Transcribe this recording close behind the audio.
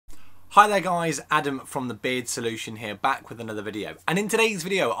Hi there guys, Adam from The Beard Solution here, back with another video. And in today's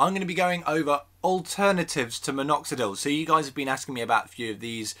video, I'm going to be going over alternatives to Minoxidil. So you guys have been asking me about a few of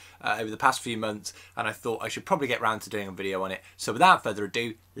these over the past few months, and I thought I should probably get around to doing a video on it. So without further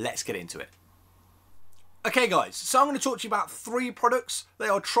ado, let's get into it. Okay guys, so I'm going to talk to you about three products. They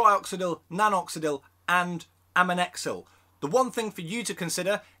are Trioxidil, Nanoxidil and Aminexil. The one thing for you to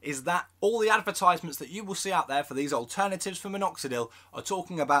consider is that all the advertisements that you will see out there for these alternatives for Minoxidil are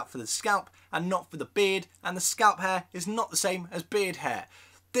talking about for the scalp and not for the beard, and the scalp hair is not the same as beard hair.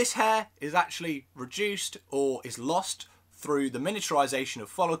 This hair is actually reduced or is lost through the miniaturization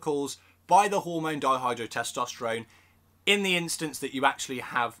of follicles by the hormone dihydrotestosterone in the instance that you actually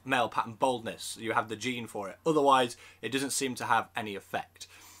have male pattern baldness. You have the gene for it. Otherwise, it doesn't seem to have any effect.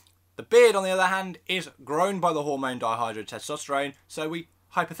 The beard, on the other hand, is grown by the hormone dihydrotestosterone, so we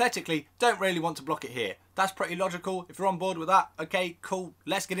hypothetically don't really want to block it here. That's pretty logical. If you're on board with that, okay, cool,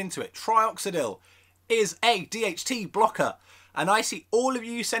 let's get into it. Trioxidil is a DHT blocker, and I see all of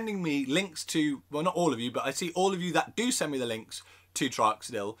you sending me links to, well, not all of you, but I see all of you that do send me the links to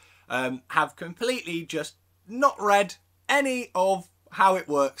Trioxidil have completely just not read any of how it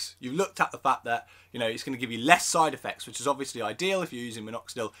works. You've looked at the fact that, you know, it's going to give you less side effects, which is obviously ideal if you're using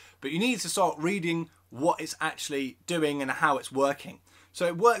Minoxidil, but you need to start reading what it's actually doing and how it's working. So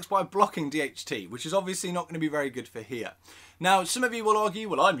it works by blocking DHT, which is obviously not going to be very good for here. Now, some of you will argue,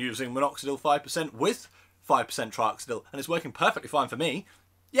 well, I'm using Minoxidil 5% with 5% Trioxidil, and it's working perfectly fine for me.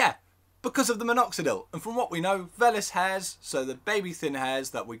 Yeah, because of the Minoxidil. And from what we know, vellus hairs, so the baby thin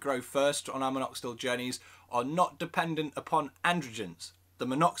hairs that we grow first on our Minoxidil journeys, are not dependent upon androgens. The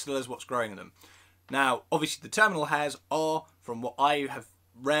Minoxidil is what's growing them. Now, obviously the terminal hairs are, from what I have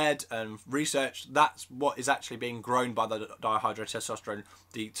read and researched, that's what is actually being grown by the dihydrotestosterone,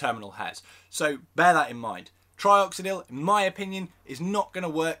 the terminal hairs. So bear that in mind. Trioxidil, in my opinion, is not going to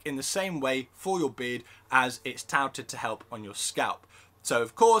work in the same way for your beard as it's touted to help on your scalp. So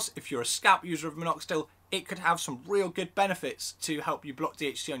of course, if you're a scalp user of Minoxidil, it could have some real good benefits to help you block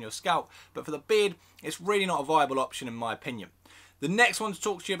DHT on your scalp, but for the beard, it's really not a viable option in my opinion. The next one to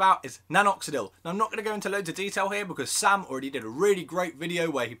talk to you about is Nanoxidil. Now, I'm not going to go into loads of detail here because Sam already did a really great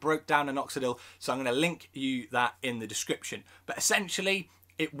video where he broke down Nanoxidil, so I'm going to link you that in the description. But essentially,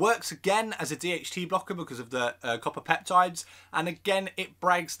 it works again as a DHT blocker because of the copper peptides, and again, it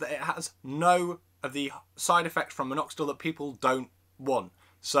brags that it has no of the side effects from Minoxidil that people don't want.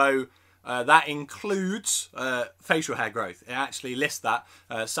 So that includes facial hair growth. It actually lists that.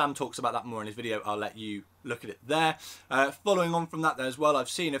 Sam talks about that more in his video. I'll let you look at it there. Following on from that there as well, I've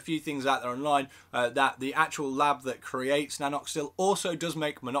seen a few things out there online that the actual lab that creates Nanoxidil also does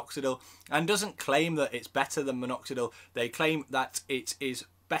make Minoxidil and doesn't claim that it's better than Minoxidil. They claim that it is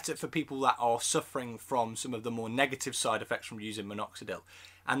better for people that are suffering from some of the more negative side effects from using Minoxidil.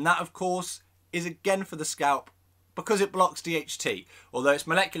 And that, of course, is again for the scalp, because it blocks DHT, although its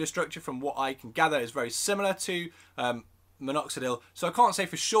molecular structure, from what I can gather, is very similar to Minoxidil. So I can't say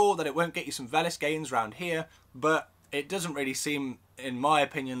for sure that it won't get you some vellus gains around here, but it doesn't really seem, in my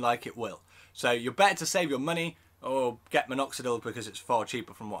opinion, like it will. So you're better to save your money or get Minoxidil because it's far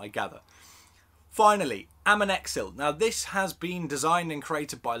cheaper from what I gather. Finally, Aminexil. Now this has been designed and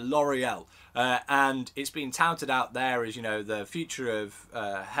created by L'Oreal, and it's been touted out there as, you know, the future of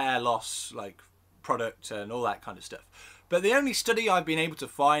hair loss, like, product and all that kind of stuff. But the only study I've been able to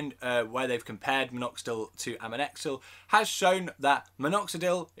find where they've compared Minoxidil to Aminexil has shown that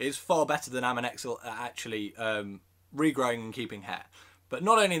Minoxidil is far better than Aminexil at actually regrowing and keeping hair. But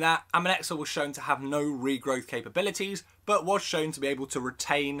not only that, Aminexil was shown to have no regrowth capabilities, but was shown to be able to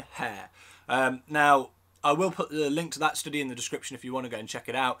retain hair. Now, I will put the link to that study in the description if you want to go and check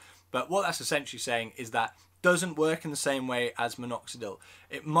it out. But what that's essentially saying is that doesn't work in the same way as Minoxidil.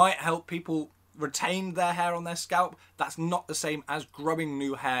 It might help people retain their hair on their scalp. That's not the same as growing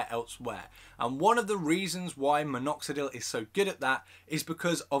new hair elsewhere. And one of the reasons why Minoxidil is so good at that is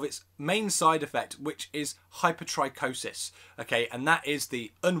because of its main side effect, which is hypertrichosis. Okay, and that is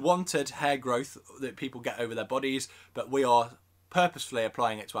the unwanted hair growth that people get over their bodies, but we are purposefully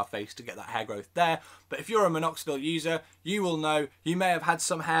applying it to our face to get that hair growth there. But if you're a Minoxidil user, you will know you may have had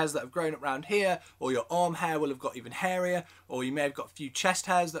some hairs that have grown up around here, or your arm hair will have got even hairier, or you may have got a few chest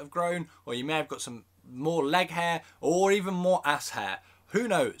hairs that have grown, or you may have got some more leg hair, or even more ass hair. Who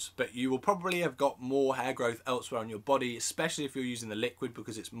knows? But you will probably have got more hair growth elsewhere on your body, especially if you're using the liquid,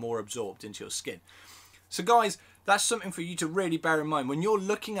 because it's more absorbed into your skin. So guys, that's something for you to really bear in mind when you're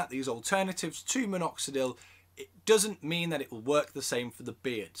looking at these alternatives to Minoxidil. It doesn't mean that it will work the same for the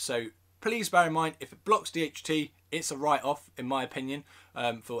beard. So please bear in mind, if it blocks DHT, it's a write-off in my opinion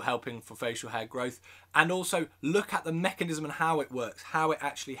for helping for facial hair growth. And also look at the mechanism and how it works, how it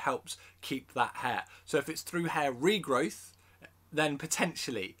actually helps keep that hair. So if it's through hair regrowth, then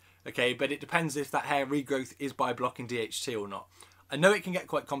potentially, okay, but it depends if that hair regrowth is by blocking DHT or not. I know it can get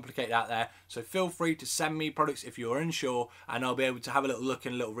quite complicated out there, so feel free to send me products if you're unsure, and I'll be able to have a little look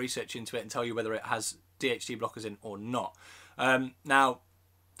and a little research into it and tell you whether it has DHT blockers in or not. Now,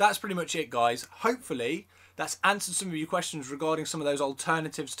 that's pretty much it, guys. Hopefully, that's answered some of your questions regarding some of those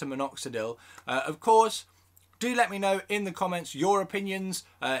alternatives to Minoxidil. Of course, do let me know in the comments your opinions.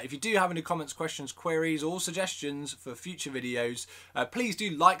 If you do have any comments, questions, queries or suggestions for future videos, please do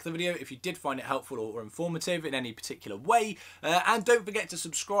like the video if you did find it helpful or informative in any particular way. And don't forget to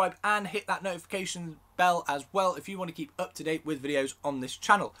subscribe and hit that notification bell as well if you want to keep up to date with videos on this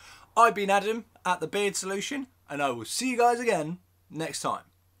channel. I've been Adam at The Beard Solution, and I will see you guys again next time.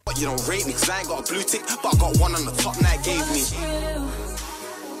 You don't rate me 'cause I ain't got a blue tick, but I got one on the top that gave me.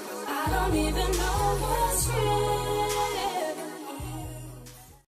 I don't even know what's real.